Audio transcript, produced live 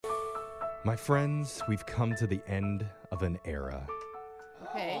My friends, we've come to the end of an era.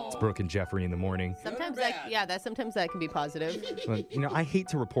 Okay. It's Brooke and Jeffrey in the morning. Sometimes Good or bad? sometimes that can be positive. But, I hate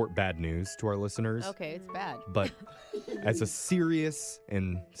to report bad news to our listeners, Okay, it's bad. but as a serious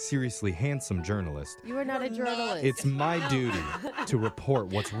and seriously handsome journalist, You are not a journalist. it's my duty to report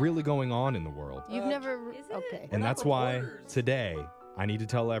what's really going on in the world. You've never. Is it? Okay. And not that's why reporters. today I need to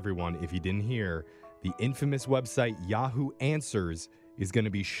tell everyone, if you didn't hear, the infamous website Yahoo Answers is going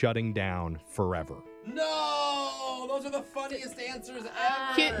to be shutting down forever. No! Those are the funniest answers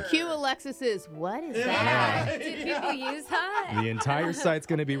ever. Cue Alexis's. What is that? Did people use that? The entire site's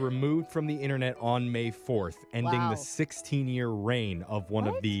going to be removed from the internet on May 4th, ending Wow. the 16-year reign of one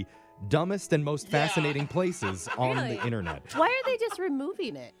of What? the dumbest and most fascinating places on Really? the internet. Why are they just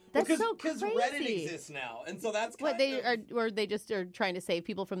removing it? That's so Because crazy. Reddit exists now, and so that's What kind they of... are, or they just are trying to save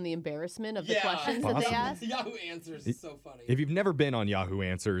people from the embarrassment of the Yeah. questions that they Possibly. ask. Yahoo Answers is so funny. If you've never been on Yahoo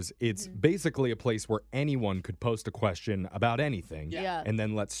Answers, it's basically a place where anyone could post a question about anything Yeah. and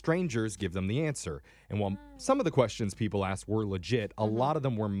then let strangers give them the answer. And while some of the questions people asked were legit, a lot of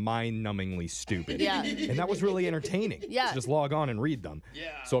them were mind-numbingly stupid. Yeah. And that was really entertaining. Yeah. To just log on and read them.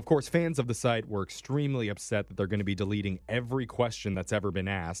 Yeah. So, of course, fans of the site were extremely upset that they're going to be deleting every question that's ever been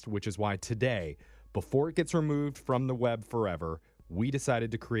asked, which is why today, before it gets removed from the web forever, we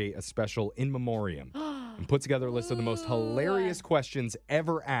decided to create a special in memoriam and put together a list of the most hilarious questions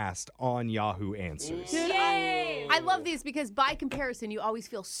ever asked on Yahoo Answers. Yay! I love these because by comparison, you always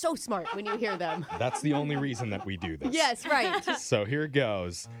feel so smart when you hear them. That's the only reason that we do this. Yes, right. So here it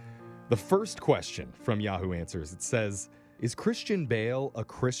goes. The first question from Yahoo Answers, it says, is Christian Bale a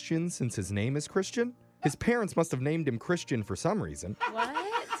Christian since his name is Christian? His parents must have named him Christian for some reason. What?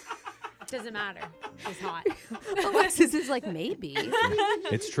 Doesn't matter. He's hot. Alexis is like, maybe.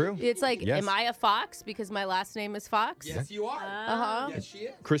 It's true. It's like, Yes. am I a fox because my last name is Fox? Yes, you are. Uh-huh. Yes, she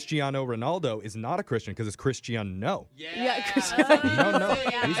is. Cristiano Ronaldo is not a Christian because it's Cristiano. Yeah, that's Christian- what No, I'm no,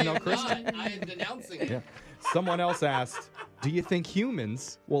 saying. he's I no am Christian. not. I am denouncing it. Yeah. Someone else asked, do you think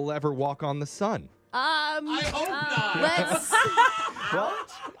humans will ever walk on the sun? I hope not. Let's. Well,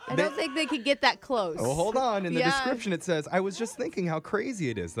 I don't think they could get that close. oh, hold on. In the Yeah. description, it says, I was just thinking how crazy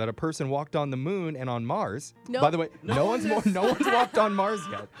it is that a person walked on the moon and on Mars. Nope. By the way, No no one one's is. no one's walked on Mars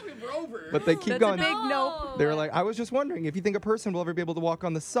yet. We're over. But they keep That's going. a big nope. They were like, I was just wondering if you think a person will ever be able to walk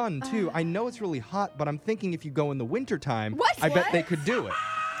on the sun, too. I know it's really hot, but I'm thinking if you go in the wintertime, What? I bet What? they could do it.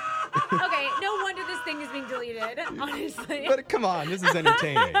 Okay, no wonder this thing is being deleted, honestly. But come on, this is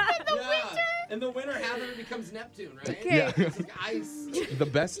entertaining. In the winter, half of it becomes Neptune, right? Okay. Yeah. It's like ice. The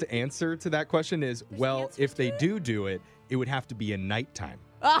best answer to that question is, well, if they do it, it would have to be in nighttime.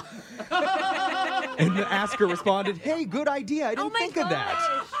 And the asker responded, hey, good idea. I didn't my think of that.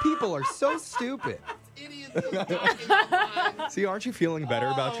 gosh. People are so stupid. Idiots is talking about. See, aren't you feeling better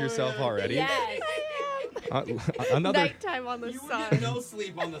about yourself already? Yes. Another Nighttime on the You would sun. get no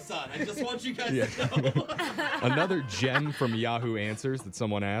sleep on the sun. I just want you guys to know. Another gem from Yahoo Answers that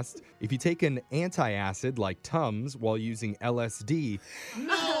someone asked, if you take an antacid like Tums while using LSD,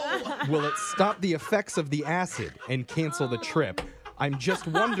 will it stop the effects of the acid and cancel the trip? I'm just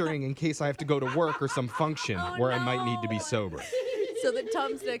wondering in case I have to go to work or some function where I might need to be sober. So the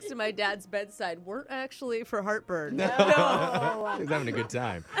Tums next to my dad's bedside weren't actually for heartburn. He's having a good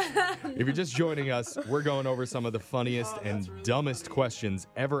time. If you're just joining us, we're going over some of the funniest and dumbest questions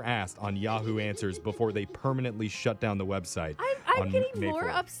ever asked on Yahoo Answers before they permanently shut down the website. I'm on getting May more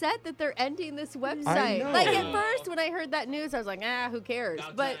 4th. upset that they're ending this I website. know. Like at first when I heard that news, I was like, who cares?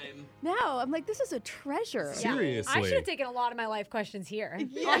 About But time. now I'm like, this is a treasure. Yeah. Seriously. I should have taken a lot of my life questions here.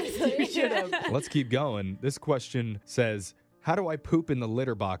 Honestly. You should have. Let's keep going. This question says, how do I poop in the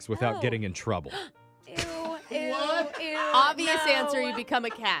litter box without Oh. getting in trouble? Ew, ew, What? ew. Obvious no. answer, you become a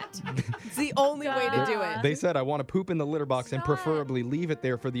cat. It's the only way to do it. They said, I want to poop in the litter box and Stop. preferably leave it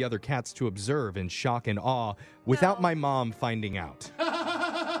there for the other cats to observe in shock and awe without No. my mom finding out.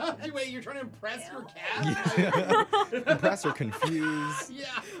 Wait, you're trying to impress your cat? Impress or confuse. Yeah.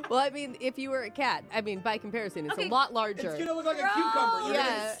 Well, I mean, if you were a cat, I mean, by comparison, it's Okay. a lot It's larger. gonna look like a cucumber. You're gonna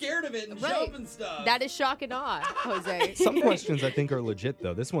Yeah. get scared of it and Right. jump and stuff. That is shock and awe, Jose. Some questions I think are legit,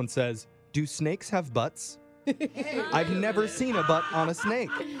 though. This one says, do snakes have butts? I've never seen a butt on a snake.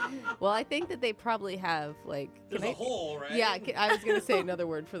 Well, I think that they probably have, like... There's a hole, right? Yeah, I was going to say another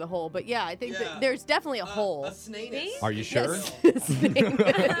word for the hole, but yeah, I think Yeah. that there's definitely a hole. A snake. Are you sure? Yes. Snake.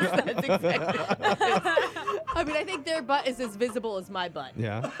 That's exactly. I mean, I think their butt is as visible as my butt.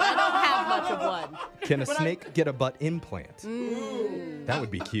 Yeah. I don't have much of one. Can a snake get a butt implant? Mm. That would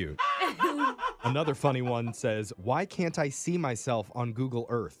be cute. Another funny one says, why can't I see myself on Google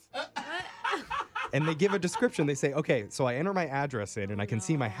Earth? And they give a description. They say, okay, so I enter my address in and I can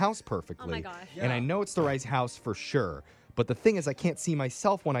see my house perfectly. Oh my gosh. And I know it's the right house for sure. But the thing is, I can't see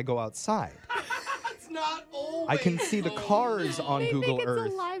myself when I go outside. It's not always. I can see the cars on They Google think it's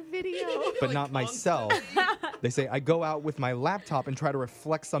Earth, a live video. but Like not myself. They say I go out with my laptop and try to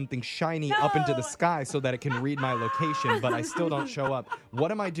reflect something shiny up into the No. sky so that it can read my location, but I still don't show up.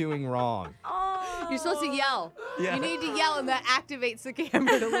 What am I doing wrong? Oh. You're supposed to yell. Yeah. You need to yell, and that activates the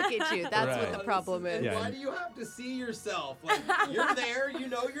camera to look at you. That's what Right. the problem is. Yeah. Why do you have to see yourself? Like, you're there, you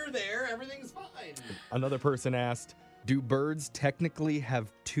know you're there, everything's fine. Another person asked, do birds technically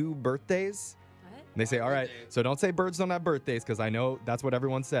have 2 birthdays? What? And they say, all right, so don't say birds don't have birthdays because I know that's what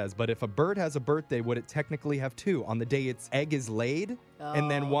everyone says. But if a bird has a birthday, would it technically have 2? On the day its egg is laid and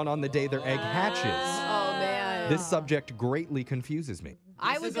then one on the day their egg hatches? Oh, man. This subject greatly confuses me.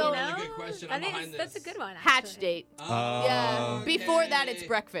 I This would is a go really good question. I I'm think behind that's a this. good one. hatch actually. date. Oh, Yeah. Before that, it's okay.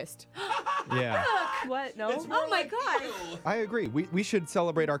 breakfast. Yeah, What? No? It's more Oh my like God. you. I agree. We should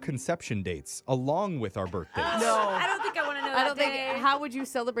celebrate our conception dates along with our birthdays. No. I don't think I want to know I don't that think. day. How would you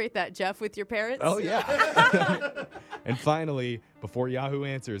celebrate that, Jeff, with your parents? Oh, yeah. And finally, before Yahoo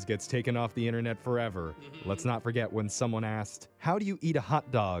Answers gets taken off the internet forever, let's not forget when someone asked, how do you eat a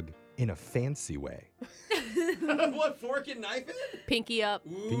hot dog in a fancy way? What, fork and knife it? Pinky up.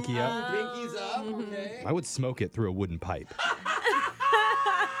 Pinky up? Pinkies up, okay. I would smoke it through a wooden pipe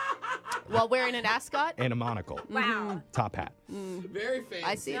While wearing an ascot? and a monocle, Wow. top hat. Very fancy.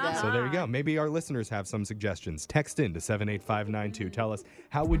 I see Yeah. that. So there you go. Maybe our listeners have some suggestions. Text in to 78592. Tell us,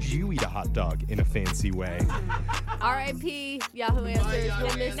 how would you eat a hot dog in a fancy way? R.I.P. Yahoo Answers. Yahoo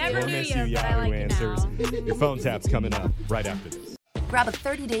We'll miss Answers. Never We'll knew miss you, you, but I Yahoo like you Answers. now. Your phone tap's coming up right after this. Grab a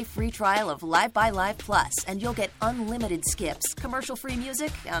 30-day free trial of Live by Live Plus, and you'll get unlimited skips, commercial-free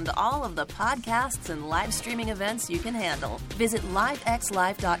music, and all of the podcasts and live streaming events you can handle. Visit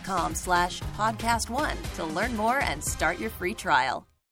livexlive.com/podcast1 to learn more and start your free trial.